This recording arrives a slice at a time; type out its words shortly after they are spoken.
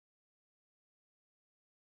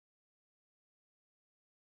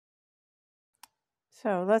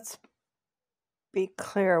So let's be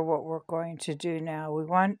clear what we're going to do now. We're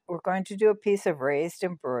going to do a piece of raised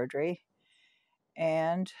embroidery,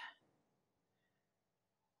 and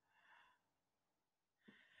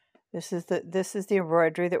this is the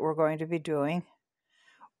embroidery that we're going to be doing,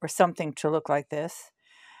 or something to look like this.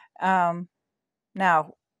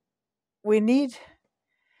 Now we need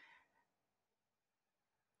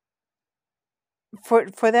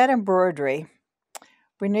for that embroidery,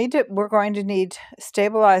 we're going to need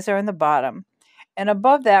stabilizer on the bottom, and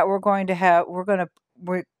above that we're going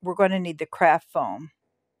to need the craft foam,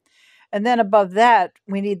 and then above that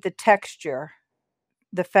we need the texture,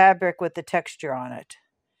 the fabric with the texture on it.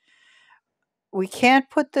 We can't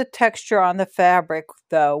put the texture on the fabric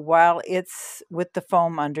though while it's with the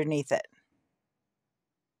foam underneath it.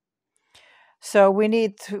 So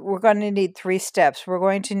we're going to need 3 steps. We're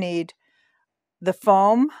going to need the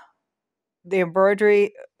foam, the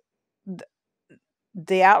embroidery,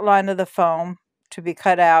 the outline of the foam to be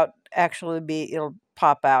cut out. It'll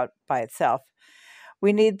pop out by itself.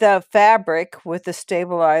 We need the fabric with the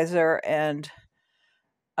stabilizer and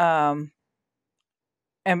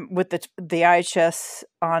with the I.H.M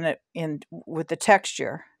on it with the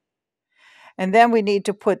texture. And then we need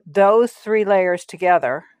to put those 3 layers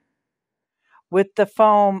together with the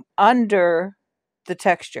foam under the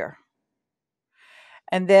texture.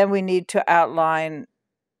 And then we need to outline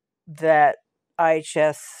that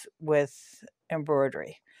I.H.M with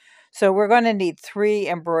embroidery. So we're going to need 3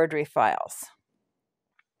 embroidery files.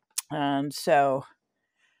 And so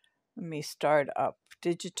let me start up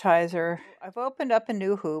Digitizer. I've opened up a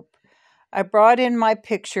new hoop. I brought in my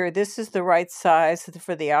picture. This is the right size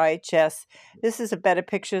for the I.H.M. This is a better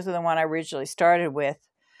picture than the one I originally started with.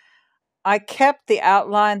 I kept the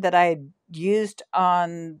outline that I had used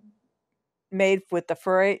made with the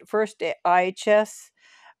first I.H.M,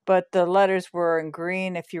 but the letters were in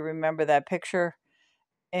green, if you remember that picture.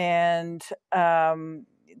 And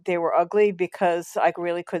they were ugly because I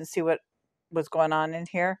really couldn't see what was going on in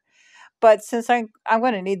here. But since I'm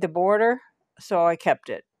going to need the border, so I kept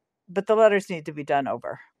it. But the letters need to be done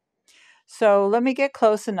over. So let me get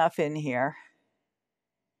close enough in here.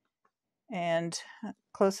 And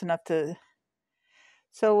close enough to...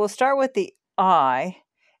 So we'll start with the I.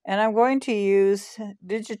 And I'm going to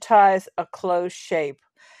digitize a closed shape.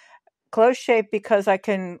 Closed shape because I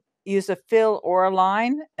can use a fill or a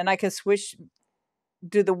line, and I can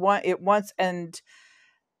do it once and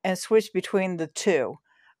switch between the 2.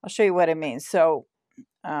 I'll show you what I mean. So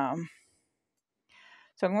I'm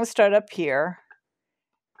going to start up here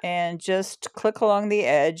and just click along the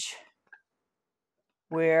edge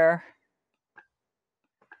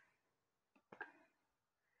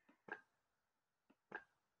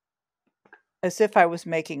as if I was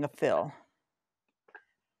making a fill.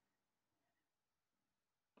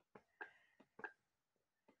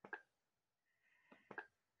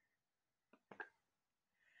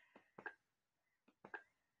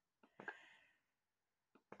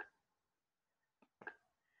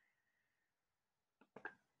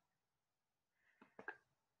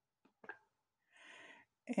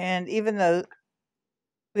 And even though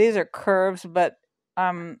these are curves, but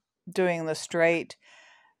I'm doing the straight,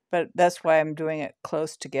 but that's why I'm doing it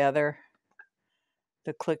close together.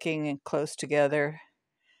 The clicking and close together.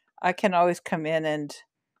 I can always come in and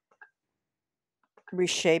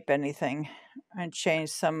reshape anything and change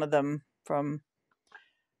some of them from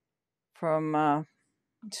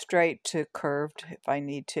straight to curved if I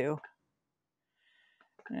need to.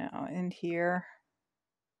 Now in here,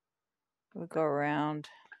 we'll go around.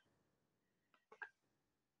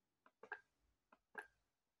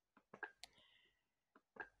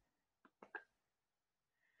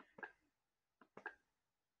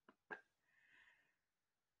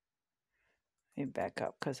 Let me back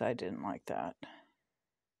up because I didn't like that.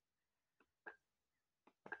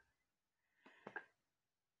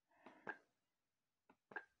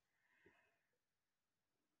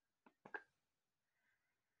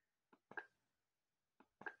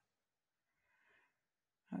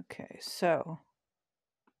 Okay, so,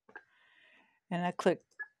 and I click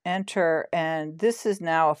enter, and this is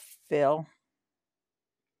now a fill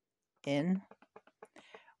in,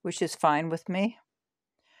 which is fine with me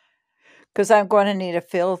because I'm going to need a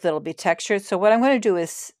fill that'll be textured. So what I'm going to do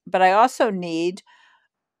is, but I also need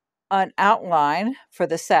an outline for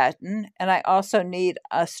the satin, and I also need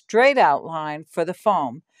a straight outline for the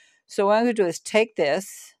foam. So what I'm going to do is take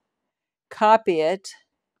this, copy it,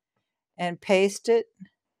 and paste it,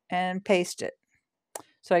 and paste it.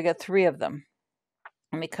 So I got 3 of them.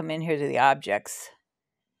 Let me come in here to the objects.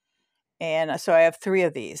 And so I have 3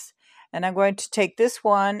 of these. And I'm going to take this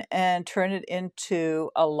one and turn it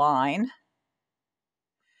into a line.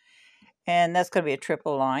 And that's going to be a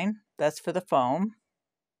triple line. That's for the foam.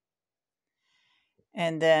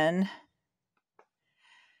 And then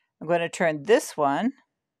I'm going to turn this one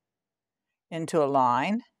into a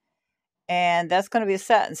line. And that's going to be a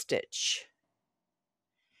satin stitch.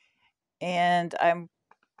 And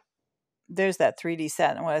there's that 3D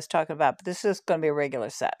satin what I was talking about, but this is going to be a regular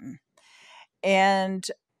satin. And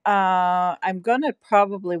I'm going to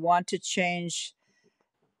probably want to change,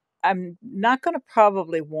 I'm not going to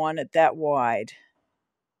probably want it that wide.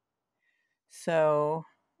 So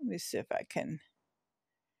let me see if I can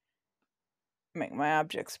make my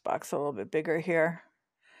objects box a little bit bigger here.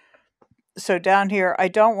 So down here, I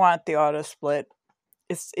don't want the auto split.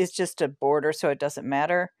 It's just a border, so it doesn't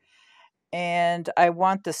matter. And I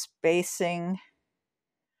want the spacing,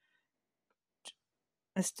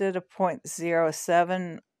 instead of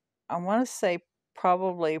 0.07, I want to say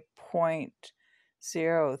probably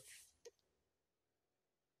 0.05.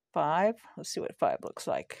 Let's see what 5 looks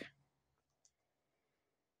like.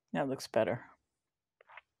 That looks better.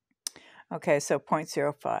 Okay, so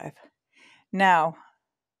 0.05. Now,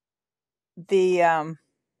 the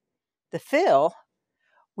fill,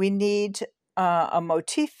 we need a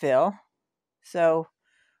motif fill. So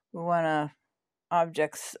we want a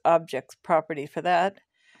objects property for that.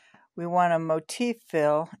 We want a motif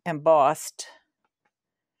fill embossed.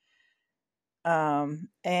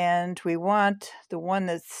 And we want the one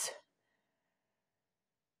that's,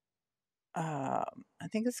 I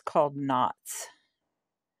think it's called Knots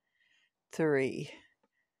 3.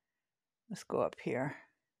 Let's go up here.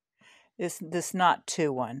 This Knot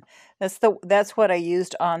 2 one. That's what I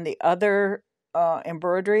used on the other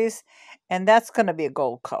embroideries, and that's going to be a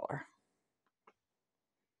gold color.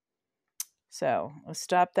 So let's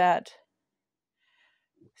stop that.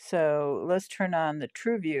 So let's turn on the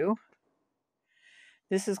True View.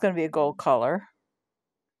 This is going to be a gold color,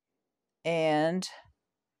 and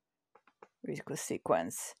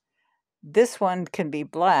sequence. This one can be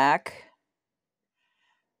black.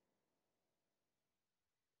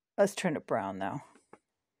 Let's turn it brown though.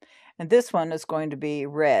 And this one is going to be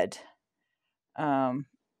red,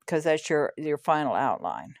 because that's your final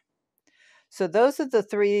outline. So those are the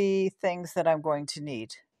 3 things that I'm going to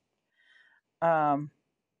need, and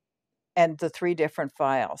the 3 different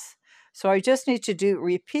files. So I just need to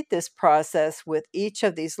repeat this process with each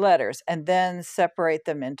of these letters and then separate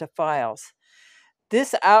them into files.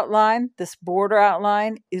 This outline, this border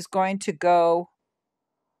outline, is going to go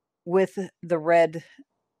with the red.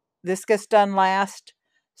 This gets done last,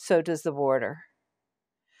 so does the border.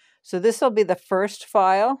 So this will be the first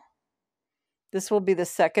file. This will be the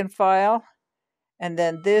second file. And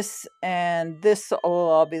then this and this will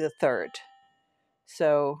all be the third.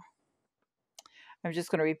 So I'm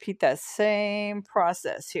just going to repeat that same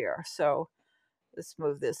process here. So let's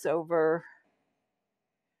move this over.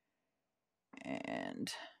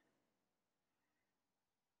 And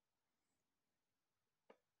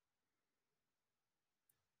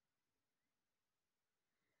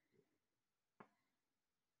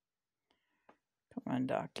come on,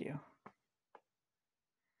 Docu.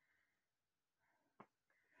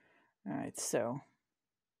 All right, so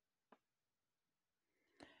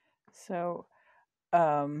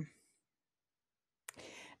now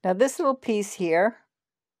this little piece here,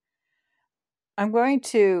 I'm going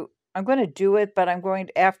to do it, but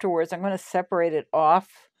afterwards I'm going to separate it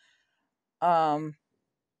off. I'll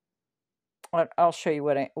show you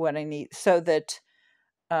what I need, so that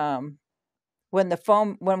when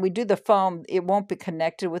we do the foam, it won't be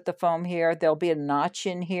connected with the foam here. There'll be a notch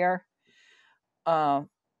in here,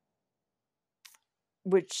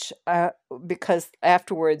 which because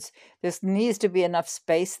afterwards this needs to be enough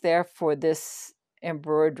space there for this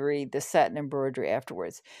embroidery, the satin embroidery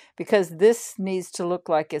afterwards, because this needs to look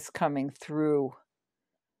like it's coming through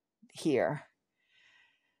here.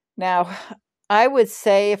 Now, I would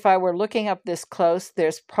say if I were looking up this close,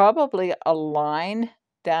 there's probably a line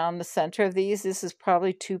down the center of these. This is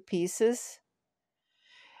probably 2 pieces.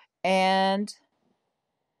 And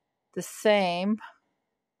the same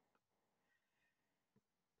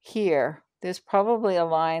here. There's probably a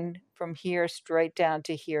line from here straight down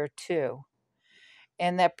to here too.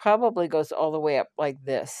 And that probably goes all the way up like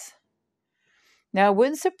this. Now, it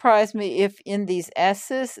wouldn't surprise me if in these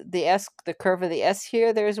S's, the curve of the S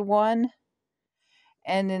here, there's one.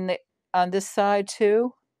 And on this side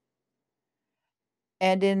too.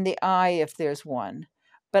 And in the I, if there's one.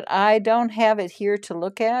 But I don't have it here to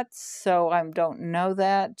look at, so I don't know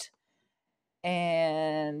that.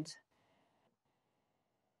 And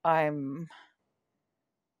I'm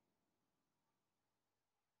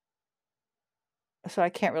so I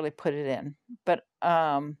can't really put it in. But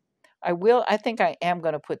I think I am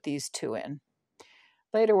going to put these two in.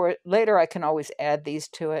 Later I can always add these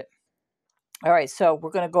to it. All right, so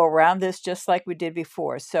we're going to go around this just like we did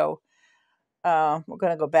before. So we're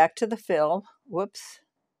going to go back to the fill. Whoops,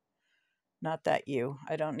 not that U.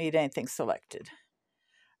 I don't need anything selected.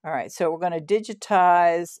 All right, so we're going to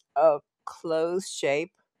digitize a closed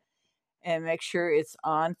shape and make sure it's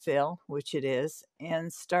on fill, which it is,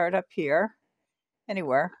 and start up here,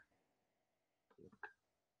 anywhere.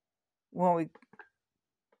 When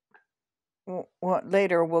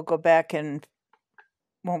later we'll go back, and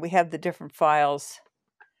when we have the different files,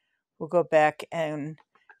 we'll go back and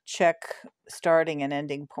check starting and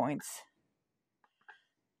ending points.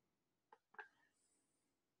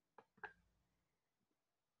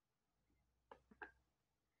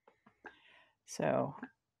 So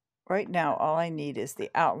right now, all I need is the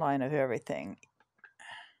outline of everything.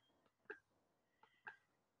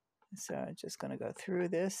 So I'm just going to go through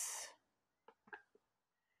this.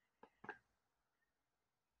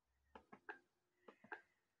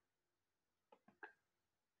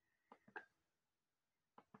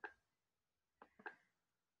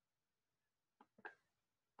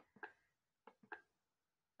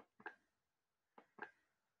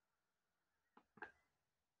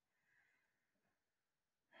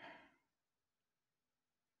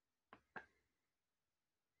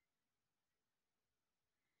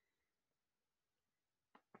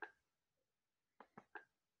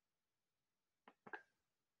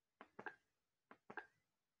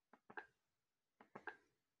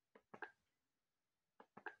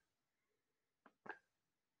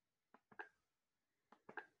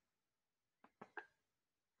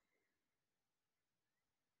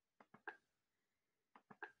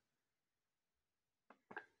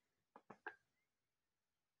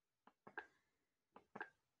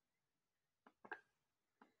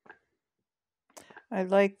 I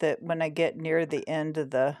like that when I get near the end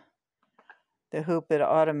of the hoop, it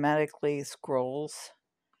automatically scrolls,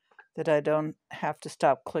 that I don't have to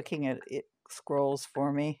stop clicking it. It scrolls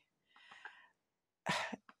for me.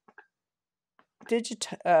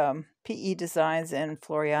 PE Designs and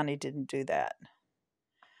Floriani didn't do that.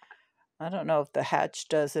 I don't know if the Hatch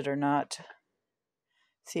does it or not.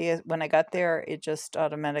 See, when I got there, it just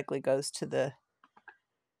automatically goes to the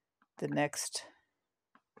next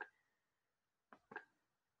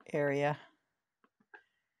area.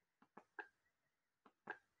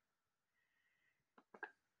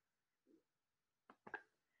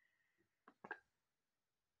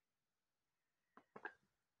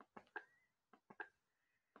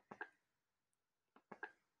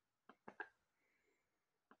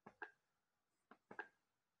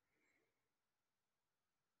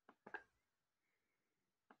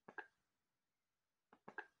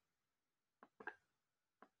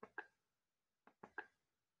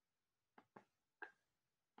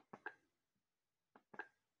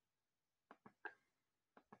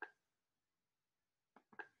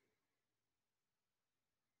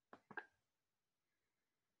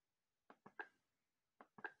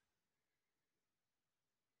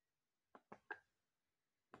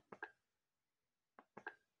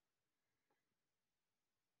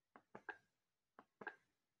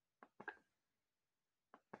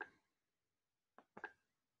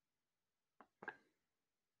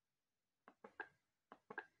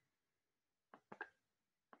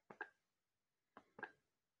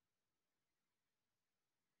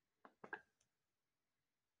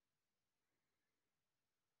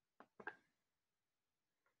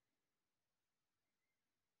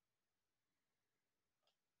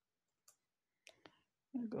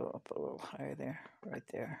 I'll go up a little higher there, right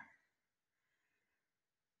there.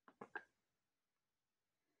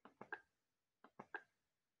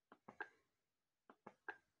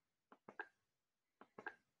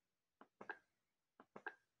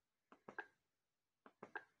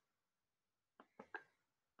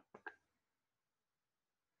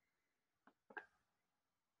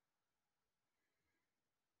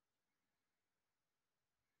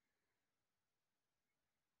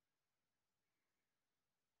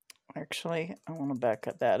 Actually, I want to back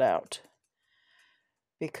that out,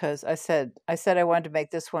 because I said I wanted to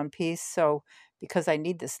make this one piece, so because I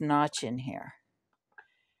need this notch in here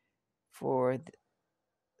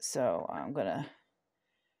so I'm gonna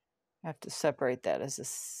have to separate that as a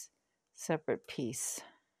separate piece.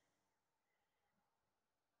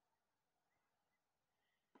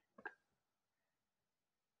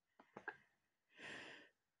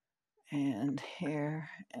 And here,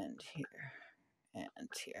 and here, and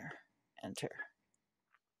here. Enter.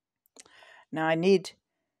 Now I need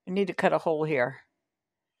to cut a hole here.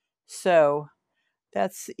 So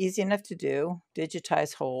that's easy enough to do.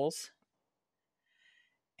 Digitize holes.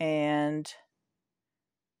 And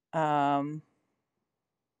I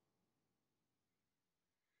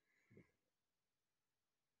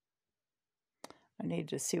need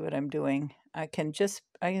to see what I'm doing. I can just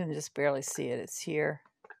barely see it. It's here.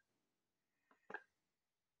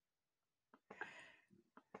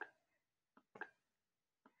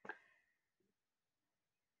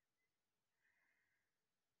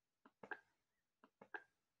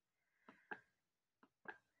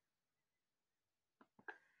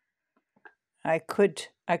 I could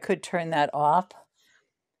turn that off.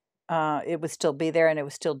 It would still be there and it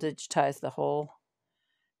would still digitize the hole.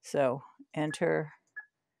 So enter.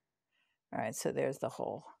 All right, so there's the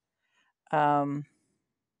hole.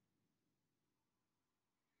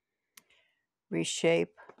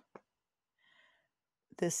 Reshape.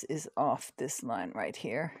 This is off this line right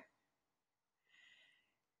here.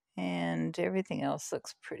 And everything else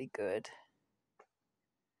looks pretty good.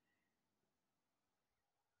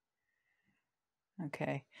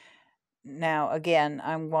 Okay. Now, again,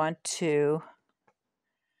 I want to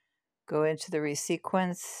go into the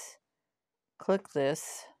resequence, click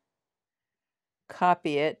this,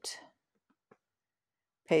 copy it,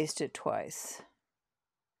 paste it twice.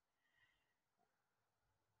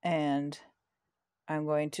 And I'm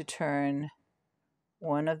going to turn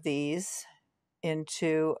one of these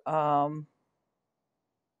into,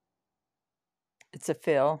 it's a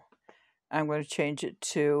fill. I'm going to change it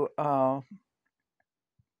to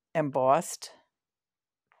embossed.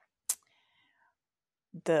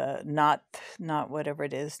 The not whatever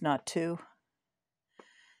it is, not two.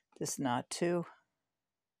 This not two.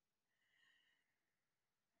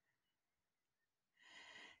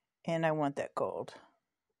 And I want that gold.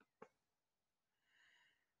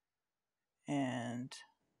 And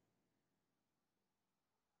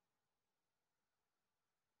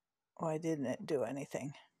oh, I didn't do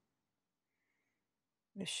anything.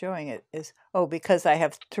 Just showing it is, oh, because I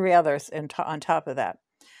have three others on top of that.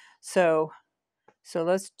 So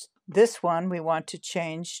let's, this one we want to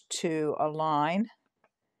change to a line,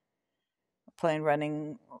 a plain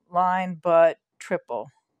running line, but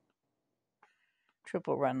triple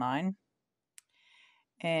run line.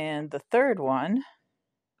 And the third one,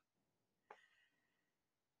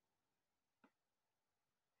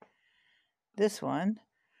 this one,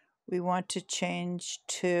 we want to change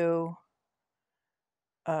to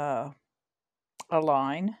a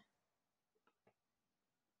line,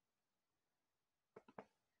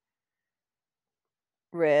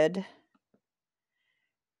 red,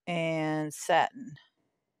 and satin.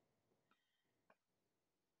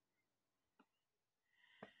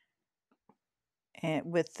 And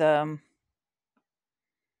with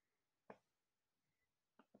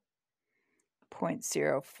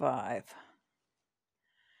 0.05.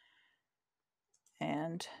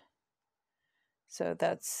 And so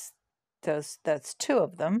that's two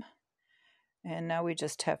of them. And now we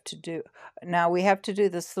just have to do, now we have to do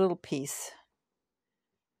this little piece.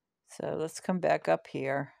 So let's come back up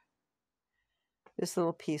here. This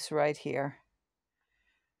little piece right here.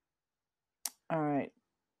 All right.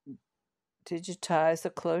 Digitize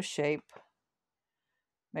the closed shape.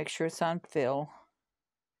 Make sure it's on fill.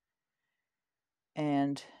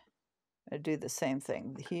 And I do the same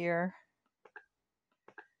thing here.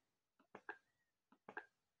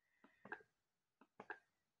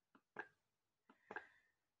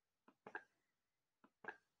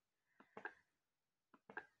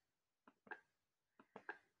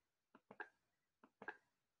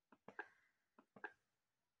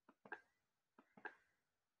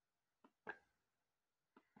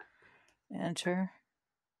 Enter.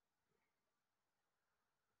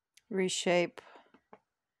 Reshape.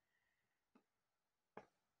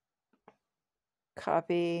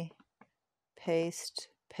 Copy. Paste.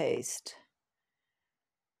 Paste.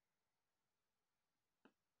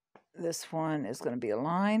 This one is going to be a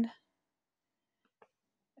line.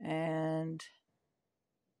 And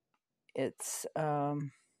it's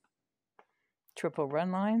triple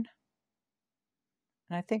run line.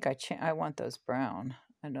 And I think I want those brown.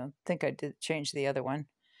 I don't think I did change the other one.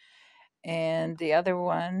 And the other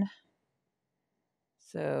one,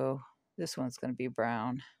 so this one's going to be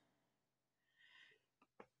brown.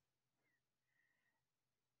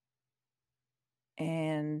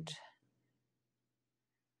 And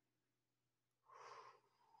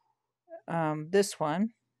this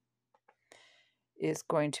one is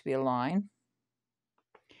going to be a line,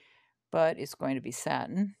 but it's going to be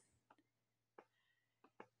satin.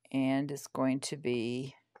 And it's going to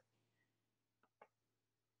be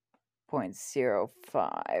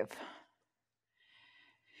 0.05.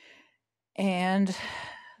 And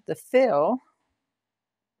the fill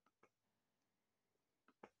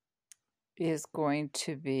is going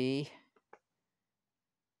to be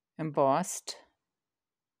embossed.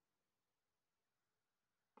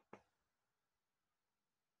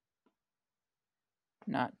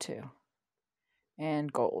 Not to.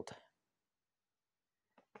 And gold.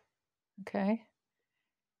 Okay.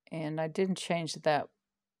 And I didn't change that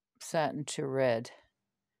satin to red.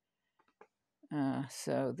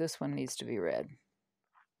 So this one needs to be red.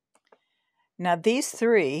 Now these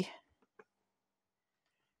three,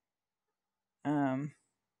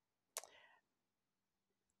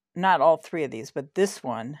 not all three of these, but this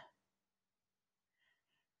one,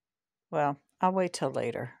 well, I'll wait till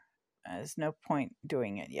later. There's no point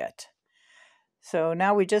doing it yet. So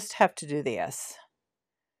now we just have to do the S.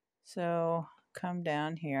 So come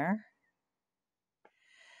down here,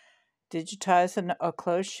 digitize a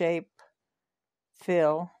closed shape,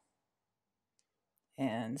 fill,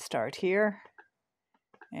 and start here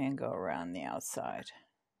and go around the outside.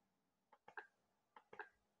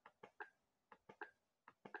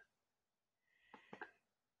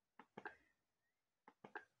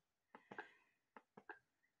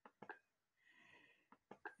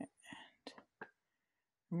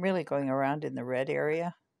 I'm really going around in the red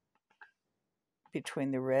area,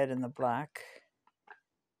 between the red and the black.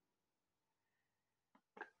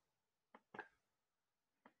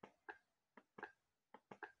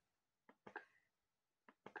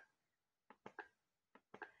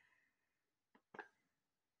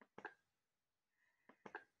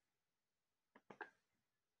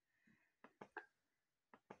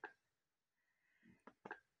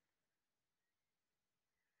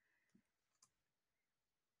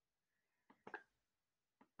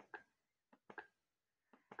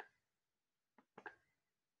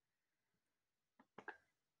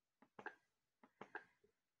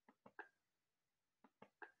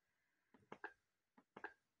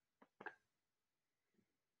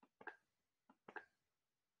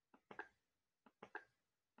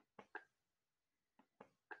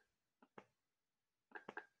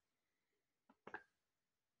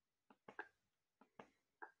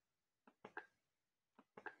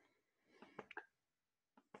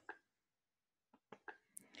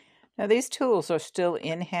 Now these tools are still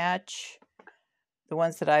in Hatch, the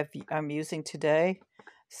ones that I'm using today.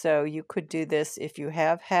 So you could do this if you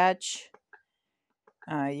have Hatch.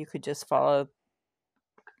 You could just follow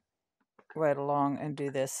right along and do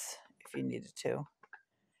this if you needed to,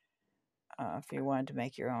 if you wanted to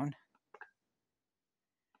make your own.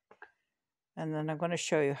 And then I'm going to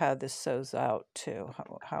show you how this sews out too,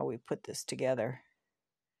 how we put this together.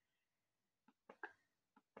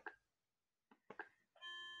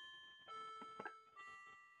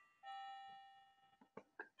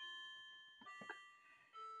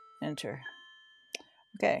 Enter.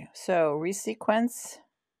 Okay, so resequence.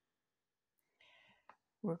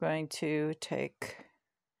 We're going to take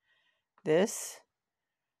this,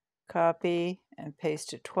 copy and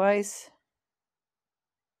paste it twice.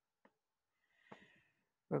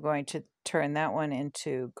 We're going to turn that one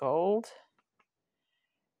into gold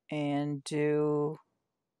and do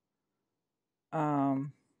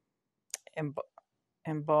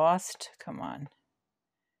embossed. Come on.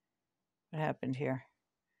 What happened here?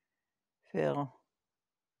 Fill.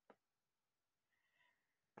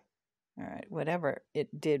 All right, whatever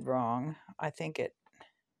it did wrong, I think it.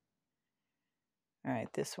 All right,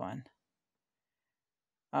 this one.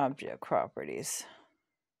 Object properties.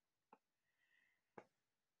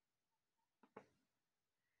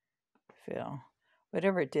 Fill.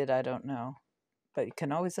 Whatever it did, I don't know, but you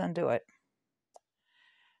can always undo it.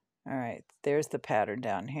 All right, there's the pattern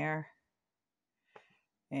down here.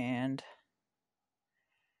 And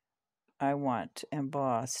I want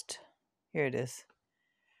embossed. Here it is.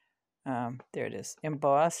 There it is.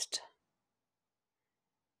 Embossed.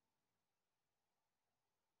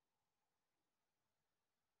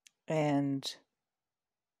 And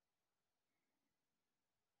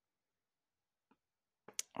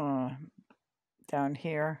down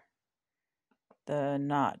here, the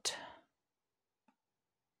knot.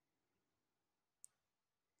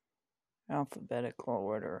 Alphabetical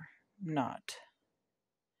order, knot.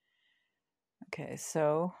 Okay,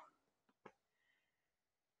 so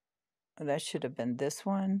that should have been this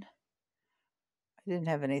one. I didn't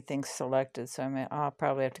have anything selected, so I'll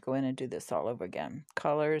probably have to go in and do this all over again.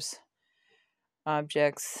 Colors,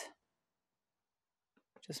 objects.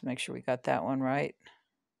 Just make sure we got that one right.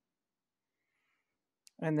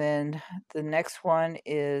 And then the next one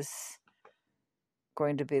is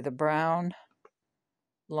going to be the brown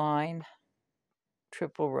line,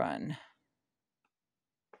 triple run.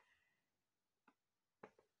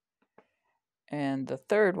 And the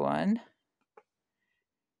third one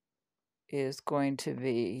is going to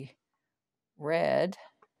be red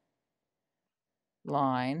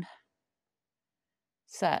line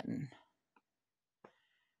satin.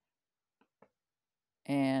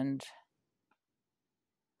 And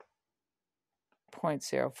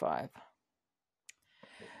 0.05.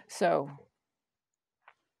 So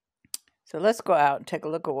let's go out and take a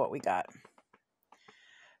look at what we got.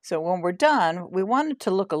 So when we're done, we want it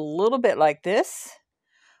to look a little bit like this,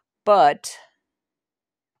 but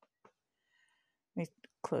let me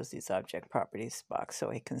close these object properties box so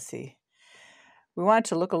I can see. We want it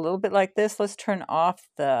to look a little bit like this. Let's turn off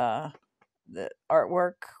the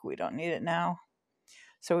artwork. We don't need it now.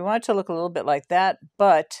 So we want it to look a little bit like that,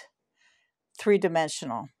 but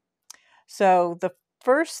three-dimensional. So the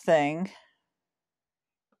first thing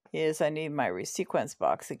is I need my resequence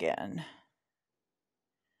box again.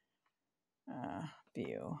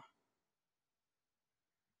 View.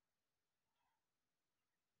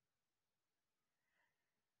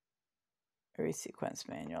 Resequence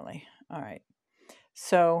manually. All right.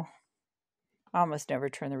 So I almost never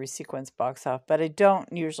turn the resequence box off, but I don't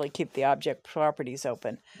usually keep the object properties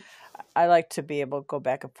open. I like to be able to go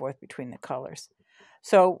back and forth between the colors.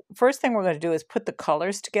 So first thing we're going to do is put the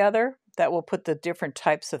colors together. That will put the different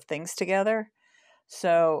types of things together.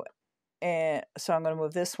 So I'm going to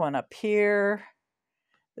move this one up here,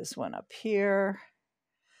 this one up here.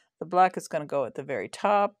 The black is going to go at the very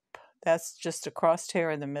top. That's just a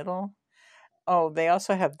crosshair in the middle. Oh, they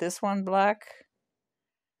also have this one black.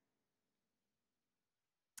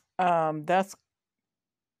 That's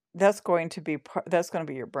going to be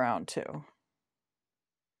your brown too.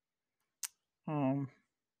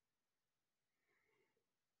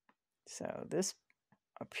 So this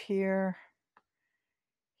up here,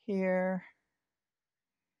 here,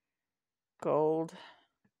 gold,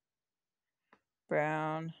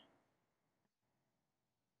 brown,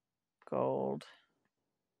 gold.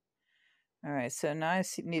 All right, so now I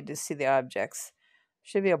need to see the objects.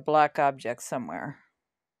 Should be a black object somewhere.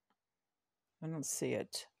 I don't see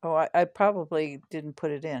it. Oh, I probably didn't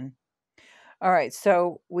put it in. All right,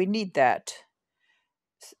 so we need that.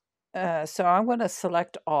 So I'm going to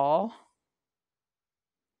select all.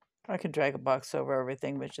 I can drag a box over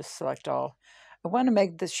everything, but just select all. I want to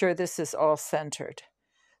make sure this is all centered.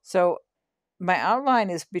 So my outline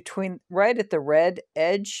is right at the red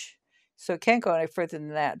edge, so it can't go any further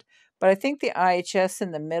than that. But I think the IHS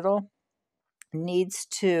in the middle needs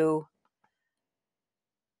to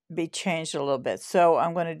be changed a little bit. So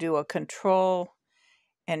I'm going to do a control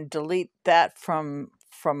and delete that from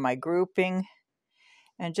my grouping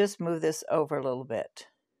and just move this over a little bit.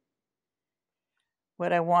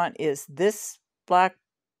 What I want is this black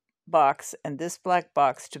box and this black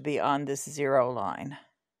box to be on this 0 line,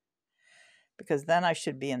 because then I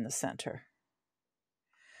should be in the center.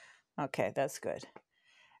 Okay, that's good.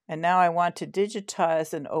 And now I want to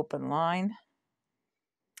digitize an open line,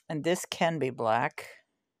 and this can be black.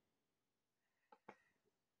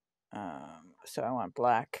 So I want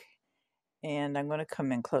black, and I'm going to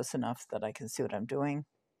come in close enough that I can see what I'm doing.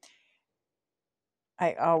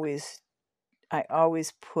 I always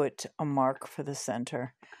put a mark for the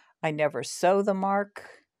center. I never sew the mark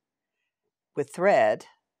with thread.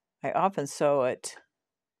 I often sew it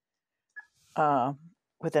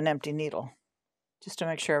with an empty needle, just to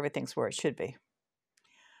make sure everything's where it should be.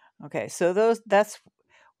 Okay, so that's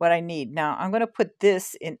what I need. Now I'm going to put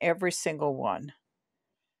this in every single one.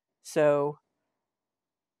 So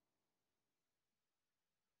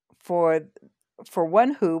for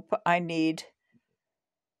one hoop, I need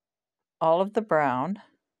all of the brown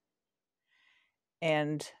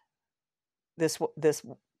and this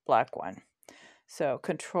black one. So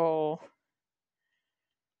control,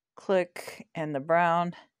 click, and the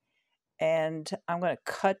brown, and I'm going to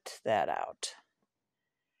cut that out.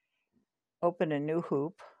 Open a new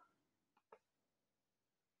hoop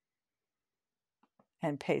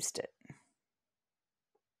and paste it.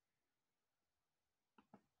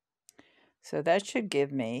 So that should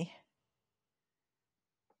give me,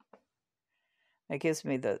 it gives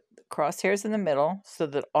me the crosshairs in the middle so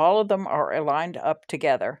that all of them are aligned up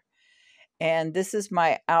together. And this is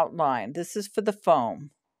my outline. This is for the foam.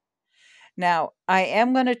 Now, I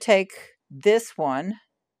am going to take this one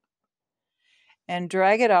and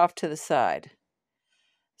drag it off to the side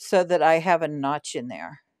so that I have a notch in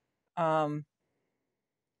there.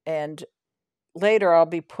 And later I'll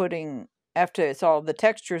be putting, after the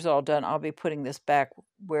texture's all done, I'll be putting this back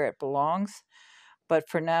where it belongs. But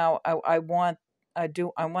for now, I want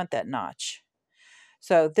that notch.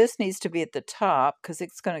 So this needs to be at the top because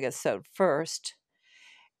it's going to get sewed first.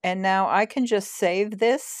 And now I can just save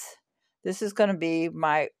this. This is going to be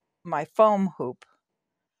my foam hoop.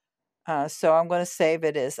 So I'm going to save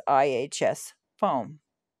it as I.H.S. foam.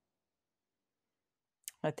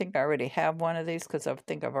 I think I already have one of these because I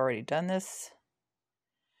think I've already done this.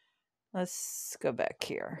 Let's go back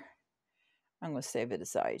here. I'm going to save it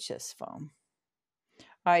as I.H.S. foam.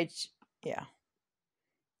 Yeah.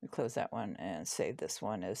 Close that one and save this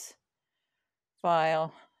one as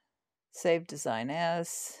file. Save design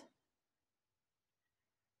as.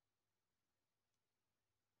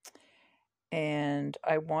 And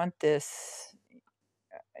I want this.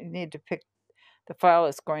 I need to pick the file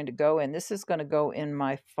it's going to go in. This is going to go in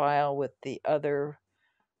my file with the other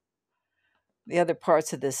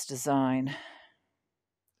parts of this design.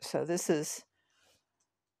 So this is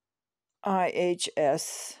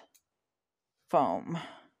I.H.S. foam.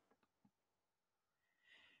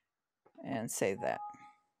 And save that.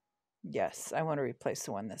 Yes, I want to replace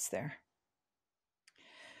the one that's there.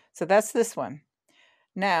 So that's this one.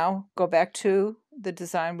 Now go back to the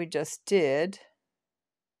design we just did.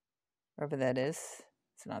 Wherever that is.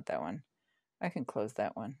 It's not that one. I can close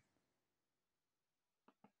that one.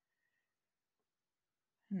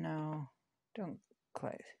 No, don't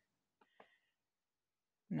close.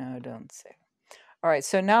 No, don't save. All right,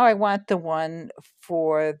 so now I want the one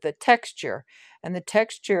for the texture. And the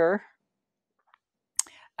texture,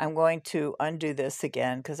 I'm going to undo this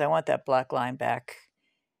again because I want that black line back.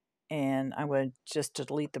 And I'm going to just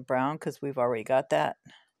delete the brown because we've already got that.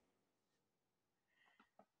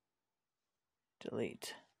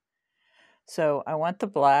 Delete. So I want the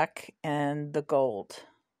black and the gold.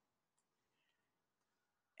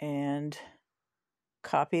 And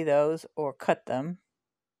copy those or cut them.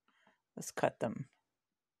 Let's cut them.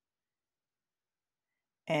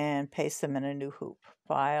 And paste them in a new hoop.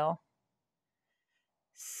 File.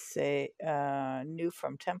 Say new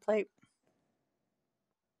from template.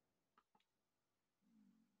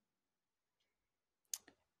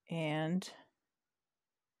 And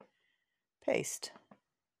paste.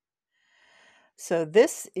 So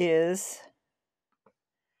this is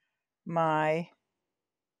my,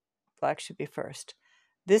 black should be first.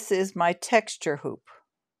 This is my texture hoop.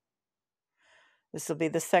 This will be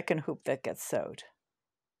the second hoop that gets sewed.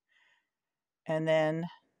 And then,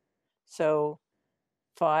 so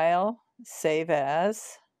file, save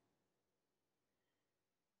as,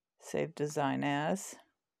 save design as,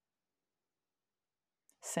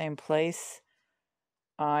 same place,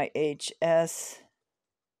 I.H.S.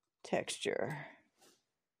 texture.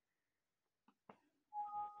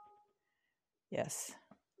 Yes.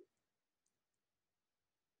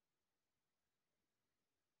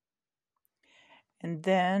 And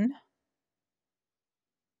then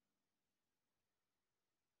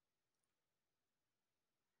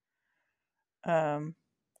go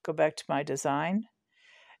back to my design.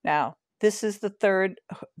 Now, this is the third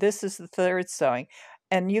sewing.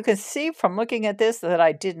 And you can see from looking at this that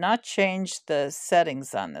I did not change the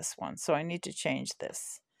settings on this one. So I need to change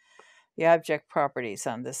this. The object properties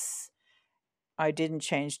on this, I didn't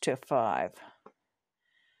change to 5.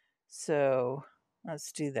 So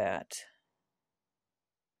let's do that.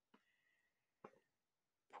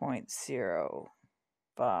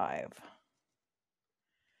 0.05.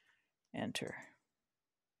 Enter.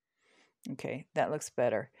 Okay, that looks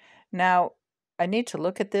better. Now, I need to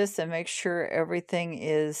look at this and make sure everything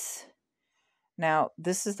is... Now,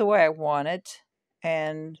 this is the way I want it.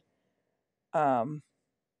 And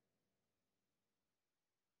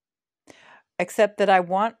except that I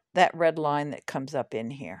want that red line that comes up in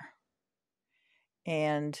here.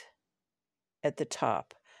 And at the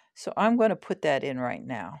top. So I'm going to put that in right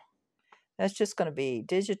now. That's just going to be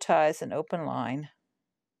digitize an open line.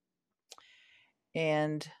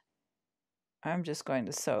 And I'm just going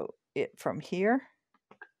to sew it from here.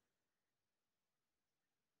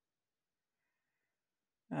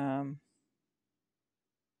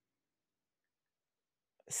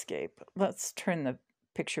 Escape. Let's turn the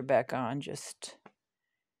picture back on. Just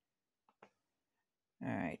all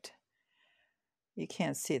right. You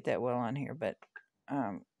can't see it that well on here, but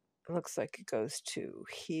it looks like it goes to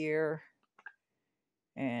here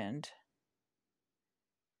and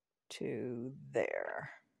to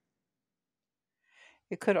there.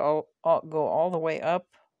 It could all go all the way up,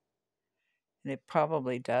 and it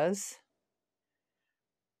probably does.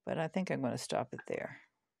 But I think I'm going to stop it there.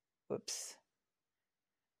 Whoops.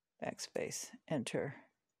 Backspace. Enter.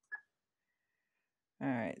 All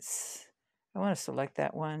right. I want to select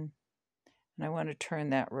that one, and I want to turn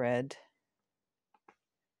that red.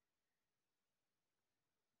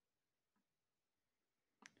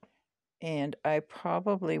 And I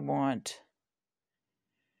probably want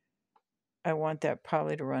I want that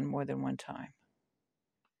probably to run more than one time.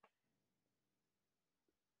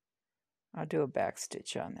 I'll do a back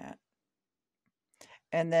stitch on that.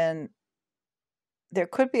 And then there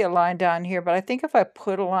could be a line down here, but I think if I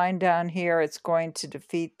put a line down here, it's going to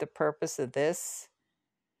defeat the purpose of this.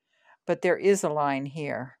 But there is a line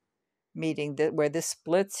here, meeting where this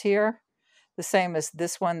splits here, the same as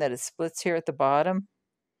this one that it splits here at the bottom.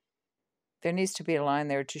 There needs to be a line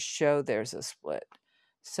there to show there's a split.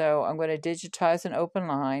 So I'm going to digitize an open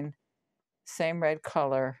line, same red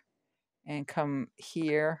color, and come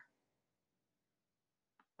here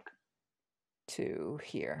to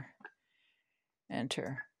here.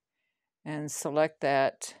 Enter. And select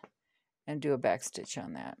that and do a back stitch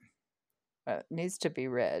on that. It needs to be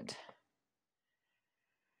red.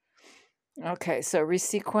 Okay, so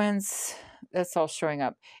resequence, that's all showing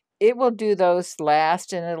up. It will do those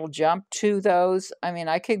last and it'll jump to those. I mean,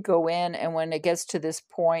 I could go in and when it gets to this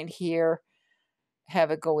point here,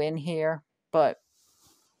 have it go in here, but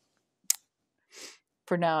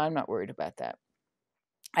for now, I'm not worried about that.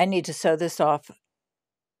 I need to sew this off.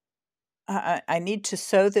 I need to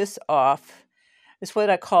sew this off. It's what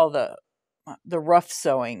I call the rough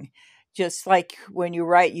sewing. Just like when you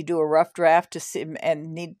write, you do a rough draft to see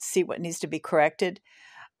and see what needs to be corrected.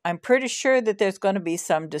 I'm pretty sure that there's going to be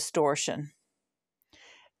some distortion.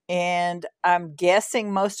 And I'm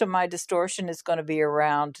guessing most of my distortion is going to be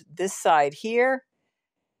around this side here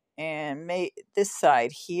and this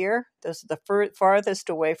side here. Those are the farthest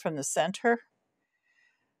away from the center.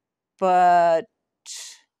 But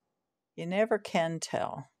you never can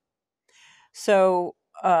tell. So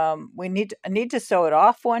I need to sew it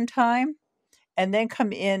off one time and then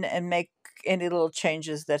come in and make any little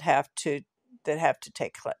changes that have to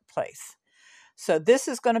take place. So this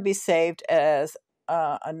is going to be saved as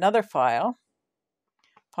another file.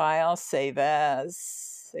 File, save as,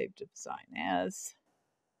 save design as.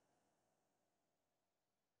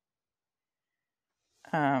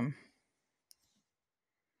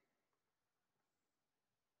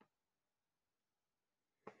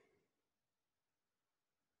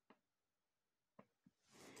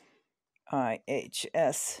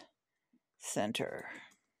 I.H.S. Center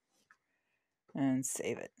and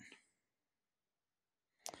save it.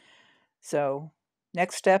 So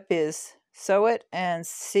next step is sew it and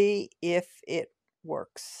see if it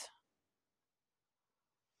works.